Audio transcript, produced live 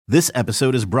This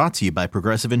episode is brought to you by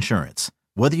Progressive Insurance.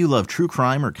 Whether you love true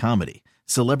crime or comedy,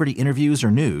 celebrity interviews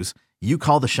or news, you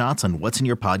call the shots on what's in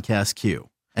your podcast queue.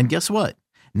 And guess what?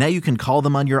 Now you can call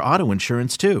them on your auto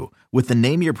insurance too with the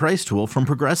Name Your Price tool from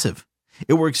Progressive.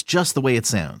 It works just the way it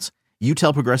sounds. You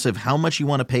tell Progressive how much you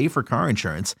want to pay for car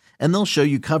insurance, and they'll show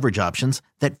you coverage options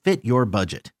that fit your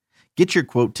budget. Get your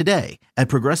quote today at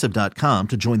Progressive.com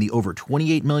to join the over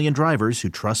 28 million drivers who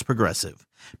trust Progressive.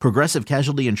 Progressive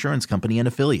Casualty Insurance Company and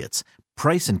Affiliates.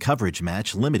 Price and coverage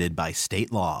match limited by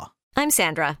state law. I'm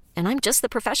Sandra, and I'm just the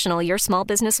professional your small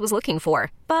business was looking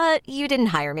for. But you didn't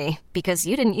hire me because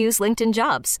you didn't use LinkedIn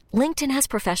Jobs. LinkedIn has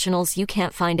professionals you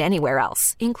can't find anywhere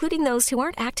else, including those who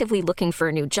aren't actively looking for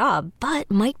a new job, but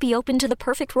might be open to the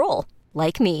perfect role,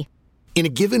 like me. In a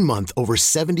given month, over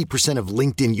 70% of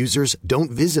LinkedIn users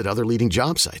don't visit other leading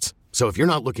job sites. So if you're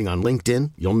not looking on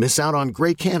LinkedIn, you'll miss out on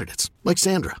great candidates like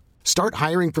Sandra. Start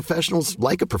hiring professionals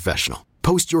like a professional.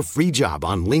 Post your free job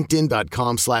on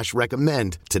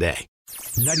linkedin.com/recommend today.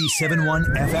 97.1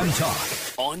 FM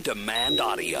Talk. On demand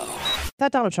audio.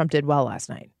 Thought Donald Trump did well last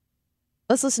night.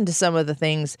 Let's listen to some of the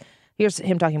things. Here's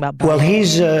him talking about Biden. Well,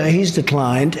 he's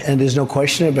declined, and there's no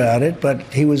question about it, but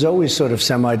he was always sort of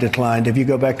semi-declined if you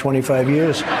go back 25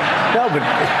 years. No,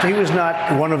 but he was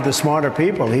not one of the smarter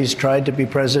people. He's tried to be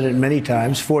president many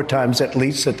times, 4 times at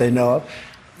least that they know of.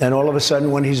 And all of a sudden,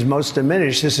 when he's most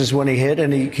diminished, this is when he hit,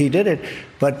 and he did it.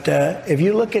 But if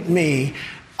you look at me,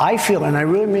 I feel, and I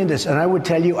really mean this, and I would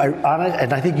tell you,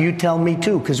 and I think you tell me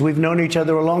too, because we've known each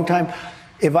other a long time,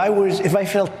 if I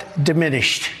felt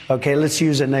diminished, okay, let's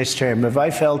use a nice term. If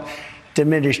I felt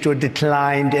diminished or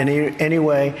declined any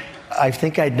way, I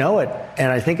think I'd know it.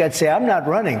 And I think I'd say, I'm not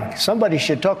running. Somebody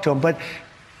should talk to him. But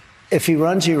if he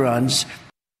runs, he runs.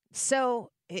 So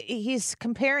he's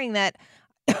comparing that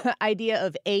idea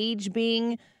of age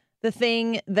being the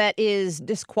thing that is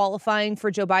disqualifying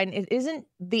for Joe Biden. It isn't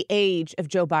the age of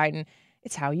Joe Biden.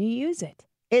 It's how you use it.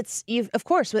 Of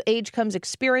course, with age comes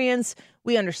experience.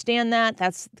 We understand that.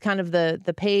 That's kind of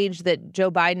the page that Joe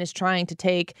Biden is trying to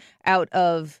take out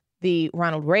of the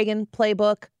Ronald Reagan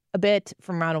playbook a bit,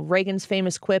 from Ronald Reagan's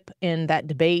famous quip in that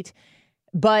debate.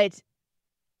 But,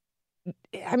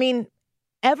 I mean,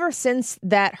 ever since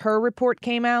that Her report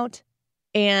came out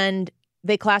and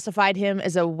they classified him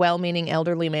as a well-meaning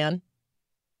elderly man,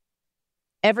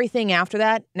 everything after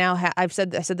that, now I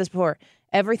said this before,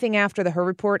 everything after the Her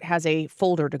report has a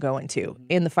folder to go into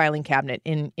in the filing cabinet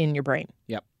in your brain.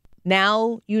 Yep.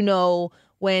 Now you know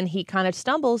when he kind of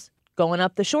stumbles going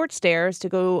up the short stairs to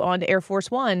go on to Air Force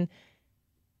One,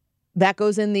 that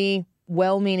goes in the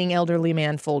well-meaning elderly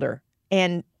man folder.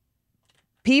 And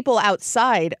people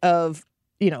outside of,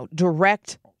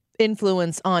 direct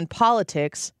influence on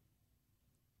politics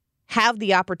have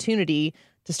the opportunity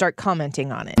to start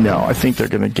commenting on it. No, I think they're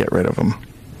going to get rid of him.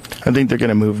 I think they're going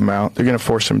to move him out. They're going to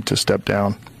force him to step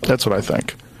down. That's what I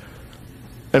think.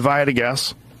 If I had to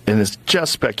guess, and it's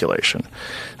just speculation,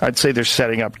 I'd say they're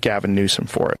setting up Gavin Newsom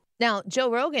for it. Now, Joe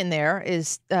Rogan there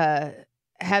is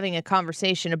having a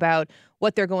conversation about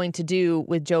what they're going to do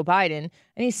with Joe Biden,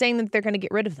 and he's saying that they're going to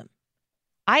get rid of them.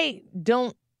 I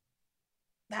don't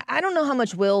know how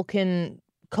much Will can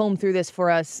comb through this for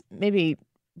us. Maybe,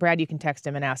 Brad, you can text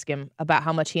him and ask him about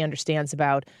how much he understands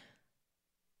about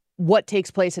what takes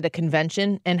place at a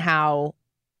convention and how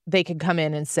they could come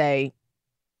in and say,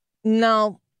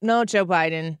 no Joe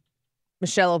Biden,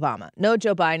 Michelle Obama, no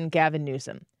Joe Biden, Gavin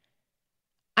Newsom.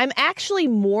 I'm actually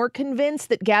more convinced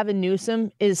that Gavin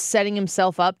Newsom is setting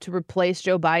himself up to replace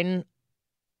Joe Biden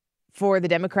for the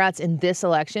Democrats in this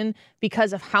election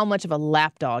because of how much of a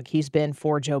lapdog he's been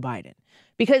for Joe Biden.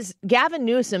 Because Gavin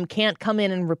Newsom can't come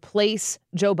in and replace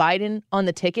Joe Biden on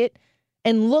the ticket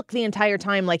and look the entire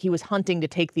time like he was hunting to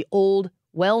take the old,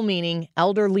 well-meaning,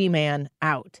 elderly man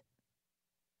out.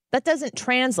 That doesn't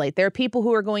translate. There are people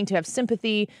who are going to have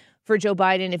sympathy for Joe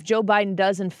Biden. If Joe Biden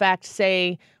does, in fact,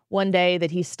 say one day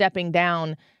that he's stepping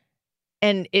down,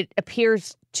 and it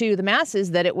appears to the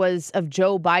masses that it was of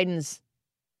Joe Biden's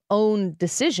own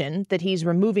decision that he's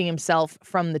removing himself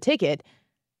from the ticket,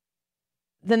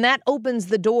 then that opens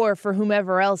the door for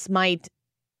whomever else might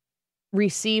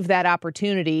receive that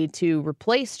opportunity to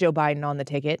replace Joe Biden on the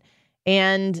ticket.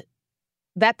 And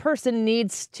that person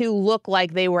needs to look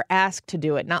like they were asked to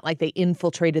do it, not like they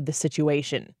infiltrated the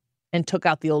situation and took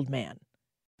out the old man.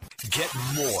 Get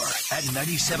more at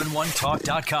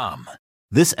 971talk.com.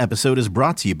 This episode is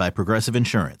brought to you by Progressive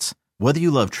Insurance. Whether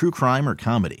you love true crime or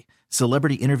comedy,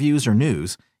 celebrity interviews or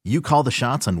news, you call the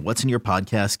shots on what's in your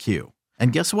podcast queue.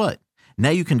 And guess what? Now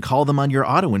you can call them on your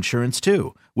auto insurance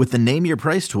too with the Name Your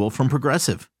Price tool from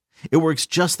Progressive. It works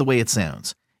just the way it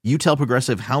sounds. You tell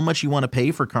Progressive how much you want to pay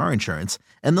for car insurance,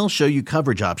 and they'll show you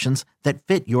coverage options that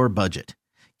fit your budget.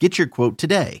 Get your quote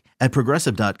today at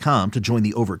Progressive.com to join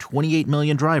the over 28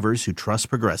 million drivers who trust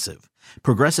Progressive.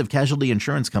 Progressive Casualty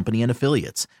Insurance Company and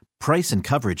Affiliates. Price and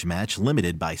coverage match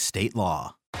limited by state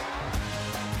law.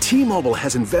 T-Mobile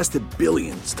has invested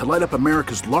billions to light up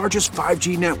America's largest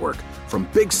 5G network, from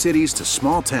big cities to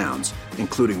small towns,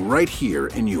 including right here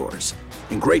in yours.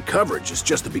 And great coverage is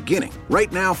just the beginning.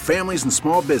 Right now, families and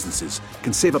small businesses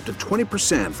can save up to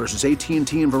 20% versus AT&T and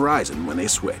Verizon when they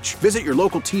switch. Visit your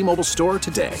local T-Mobile store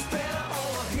today.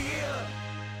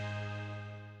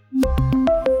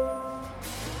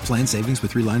 Plan savings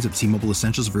with 3 lines of T-Mobile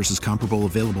Essentials versus comparable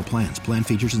available plans. Plan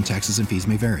features and taxes and fees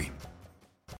may vary.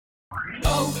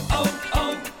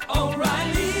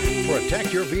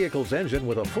 Protect your vehicle's engine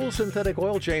with a full synthetic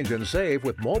oil change and save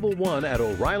with Mobil 1 at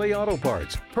O'Reilly Auto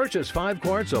Parts. Purchase 5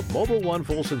 quarts of Mobil 1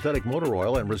 full synthetic motor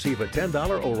oil and receive a $10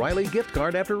 O'Reilly gift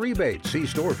card after rebate. See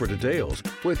store for details.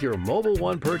 With your Mobil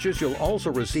 1 purchase, you'll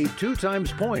also receive 2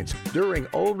 times points during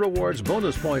O Rewards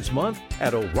Bonus Points Month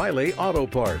at O'Reilly Auto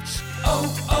Parts.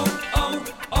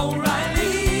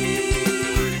 O'Reilly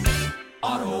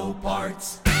Auto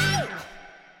Parts.